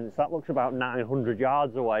distance. That looks about 900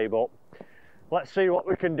 yards away, but let's see what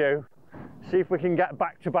we can do. See if we can get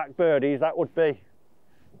back-to-back birdies. That would be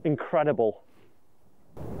incredible.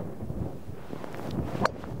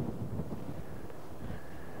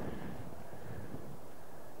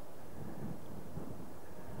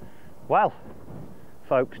 Well,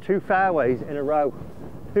 folks, 2 fairways in a row.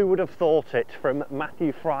 Who would have thought it from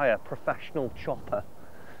Matthew Fryer, professional chopper.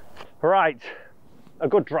 Right, a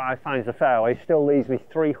good drive finds the fairway, still leaves me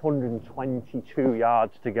 322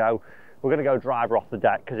 yards to go. We're going to go driver off the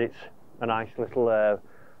deck because it's a nice little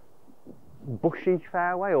bushy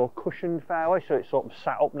fairway or cushioned fairway, so it's sort of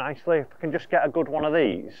sat up nicely. If I can just get a good one of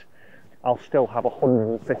these, I'll still have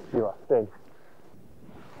 150 left in.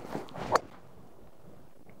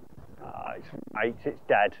 It's right, it's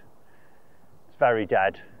dead. It's very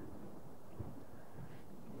dead.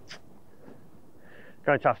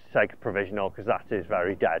 Going to have to take a provisional because that is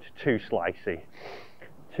very dead. Too slicey.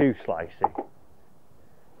 Too slicey.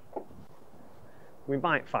 We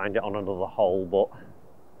might find it on another hole, but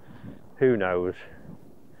who knows.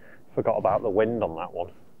 Forgot about the wind on that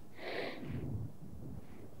one.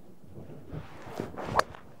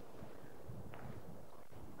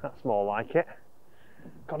 That's more like it.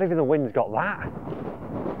 God, even the wind's got that.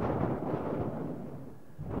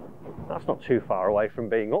 That's not too far away from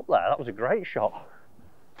being up there. That was a great shot.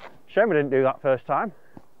 Shame we didn't do that first time.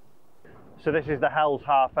 So this is the Hell's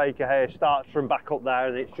Half Acre here. It starts from back up there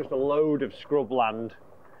and it's just a load of scrub land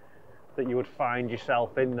that you would find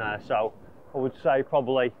yourself in there. So I would say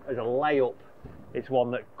probably as a layup, it's one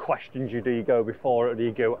that questions you, do you go before it or do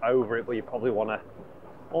you go over it? But you probably want to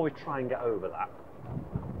always try and get over that.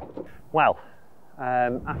 Well,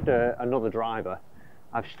 after another driver,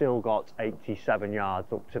 I've still got 87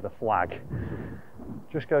 yards up to the flag.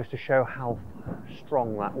 Just goes to show how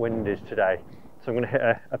strong that wind is today. So I'm going to hit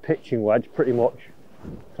a pitching wedge, pretty much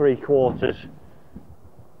 3/4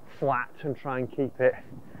 flat, and try and keep it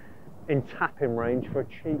in tapping range for a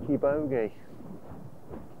cheeky bogey.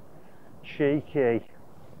 Cheeky.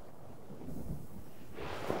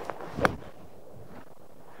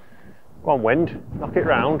 Go on, wind, knock it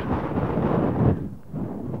round.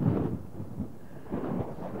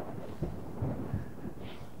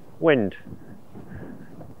 Wind.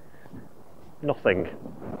 Nothing.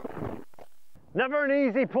 Never an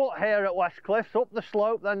easy putt here at West Cliffs. Up the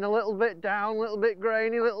slope, then a little bit down, a little bit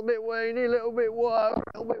grainy, a little bit wainy, a little bit whoa,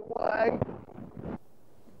 a little bit way.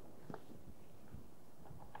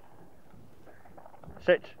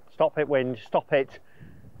 Sit. Stop it, wind. Stop it.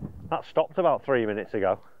 That stopped about 3 minutes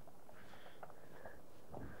ago.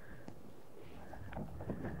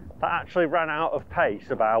 That actually ran out of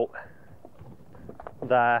pace about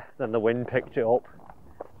there, then the wind picked it up.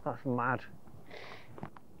 That's mad.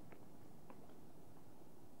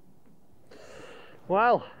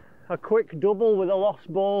 Well, a quick double with a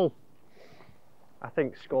lost ball. I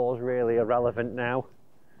think score's really irrelevant now.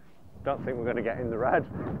 Don't think we're going to get in the red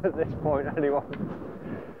at this point anyway.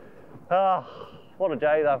 Ah, what a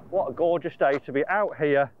day though. What a gorgeous day to be out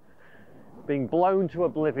here, being blown to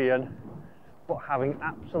oblivion, but having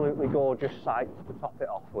absolutely gorgeous sights to top it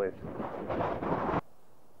off with.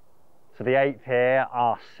 So the 8th here,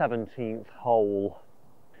 our 17th hole.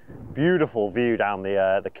 Beautiful view down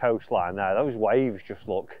the coastline there. Those waves just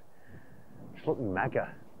look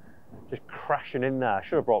mega. Just crashing in there.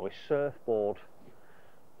 Should have brought my surfboard.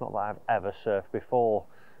 Not that I've ever surfed before.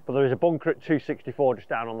 But there is a bunker at 264 just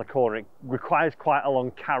down on the corner. It requires quite a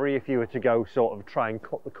long carry if you were to go sort of try and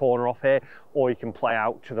cut the corner off here, or you can play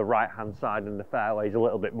out to the right hand side and the fairway is a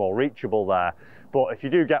little bit more reachable there. But if you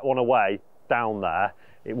do get one away down there,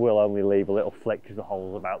 it will only leave a little flick because the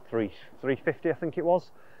hole's about 350 I think it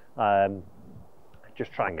was.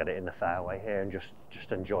 Just try and get it in the fairway here and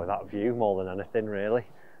just enjoy that view more than anything really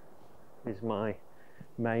is my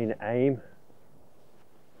main aim.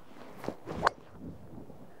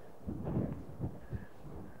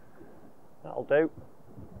 That'll do.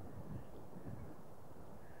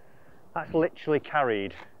 That's literally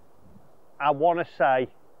carried, I want to say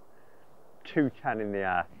 210 in the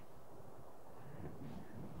air.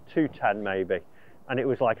 210 maybe, and it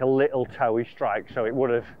was like a little toey strike, so it would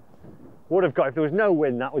have got, if there was no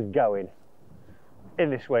wind, that was going. In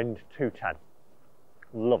this wind, 210.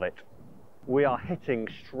 Love it. We are hitting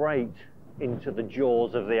straight into the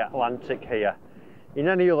jaws of the Atlantic here. In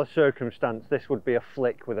any other circumstance, this would be a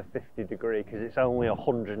flick with a 50 degree because it's only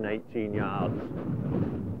 118 yards.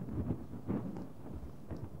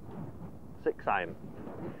 6 iron.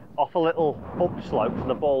 Off a little upslope, so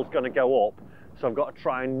the ball's going to go up, so I've got to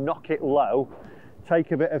try and knock it low,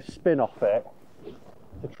 take a bit of spin off it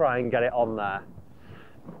to try and get it on there.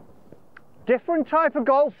 Different type of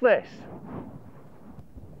golf, this.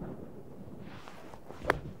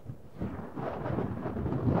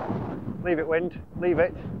 Leave it, wind. Leave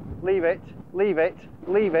it. Leave it. Leave it.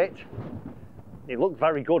 Leave it. It looked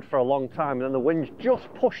very good for a long time, and then the wind's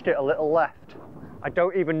just pushed it a little left. I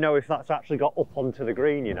don't even know if that's actually got up onto the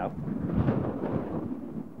green, you know.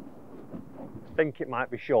 I think it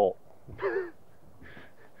might be short.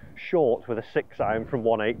 Short with a 6 iron from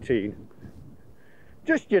 118.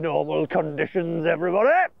 Just your normal conditions,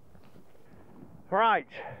 everybody. Right,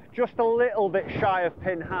 just a little bit shy of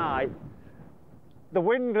pin high. The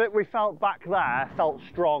wind that we felt back there felt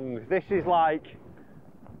strong. This is like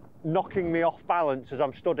knocking me off balance as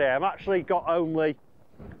I'm stood here. I've actually got only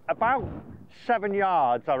about 7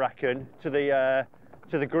 yards, I reckon, to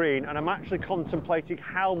the green, and I'm actually contemplating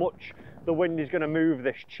how much the wind is going to move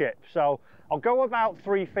this chip. So I'll go about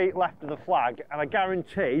 3 feet left of the flag, and I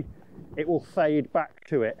guarantee it will fade back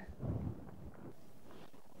to it.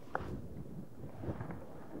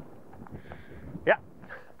 Yeah.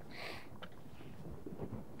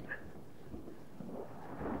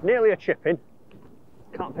 Nearly a chipping.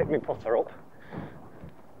 Can't pick my putter up.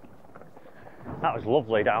 That was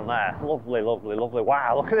lovely down there. Lovely, lovely, lovely.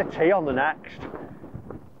 Wow, look at the tee on the next.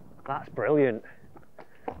 That's brilliant.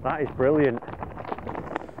 That is brilliant.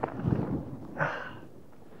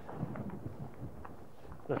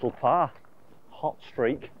 Little par. Hot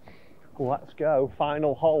streak. Let's go.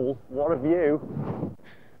 Final hole. What a view.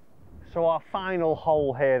 So our final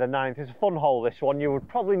hole here, the 9th, is a fun hole, this one. You would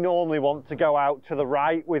probably normally want to go out to the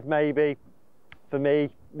right with maybe, for me,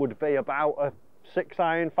 would be about a 6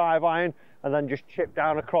 iron, 5 iron, and then just chip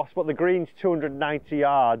down across. But the green's 290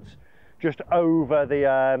 yards just over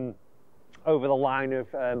the line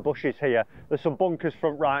of bushes here. There's some bunkers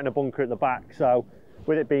front right and a bunker at the back, so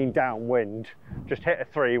with it being downwind, just hit a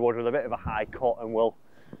 3-wood with a bit of a high cut and we'll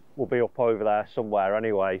be up over there somewhere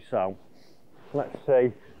anyway. So let's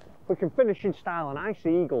see. If we can finish in style, an icy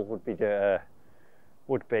eagle would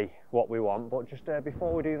be what we want. But just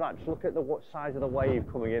before we do that, just look at the size of the wave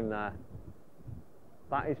coming in there.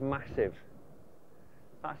 That is massive.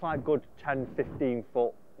 That's like good 10, 15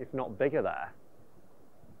 foot, if not bigger there.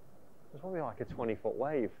 There's probably like a 20-foot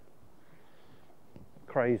wave.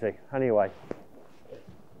 Crazy. Anyway,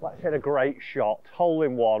 let's hit a great shot. Hole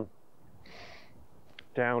in one.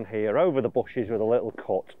 Down here, over the bushes with a little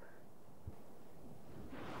cut.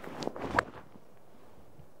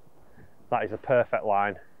 That is a perfect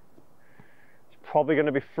line. It's probably going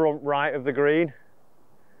to be front right of the green.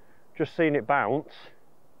 Just seen it bounce.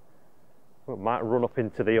 Well, it might run up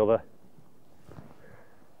into the other.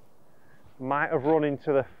 Might have run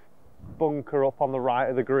into the bunker up on the right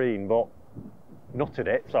of the green, but nutted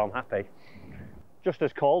it, so I'm happy. Just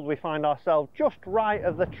as called, we find ourselves just right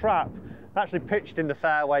of the trap. Actually pitched in the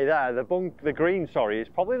fairway there. The green, sorry, is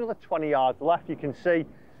probably another 20 yards left. You can see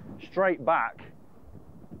straight back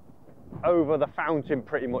over the fountain,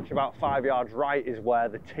 pretty much about 5 yards right is where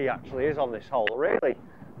the tee actually is on this hole. A really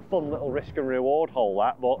fun little risk and reward hole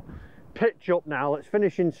that, but pitch up now. Let's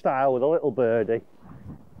finish in style with a little birdie.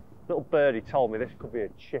 Little birdie told me this could be a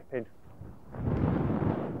chip in.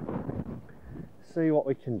 See what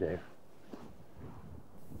we can do.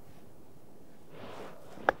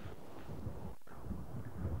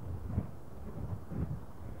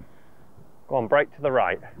 Go on, brake to the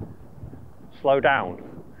right. Slow down.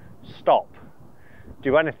 Stop.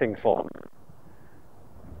 Do anything for me.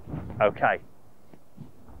 Okay.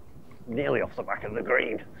 Nearly off the back of the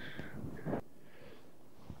green.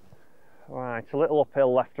 Right, a little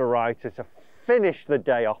uphill left to right to finish the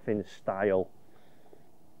day off in style.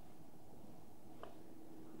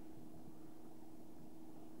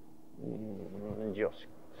 Just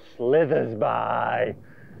slithers by.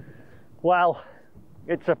 Well,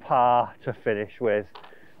 it's a par to finish with.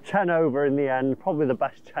 10 over in the end, probably the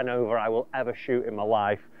best 10 over I will ever shoot in my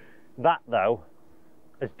life. That though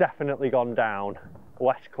has definitely gone down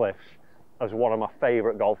West Cliffs as one of my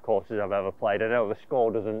favourite golf courses I've ever played. I know the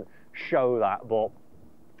score doesn't show that, but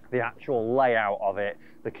the actual layout of it,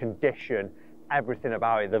 the condition, everything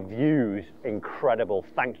about it, the views, incredible.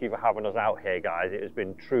 Thank you for having us out here, guys. It has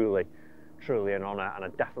been truly an honour, and I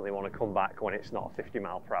definitely want to come back when it's not a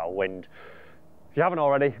 50-mile-per-hour wind. If you haven't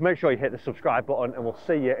already, make sure you hit the subscribe button, and we'll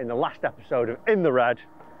see you in the last episode of In the Red,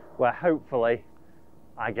 where hopefully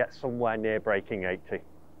I get somewhere near breaking 80.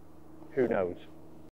 Who knows?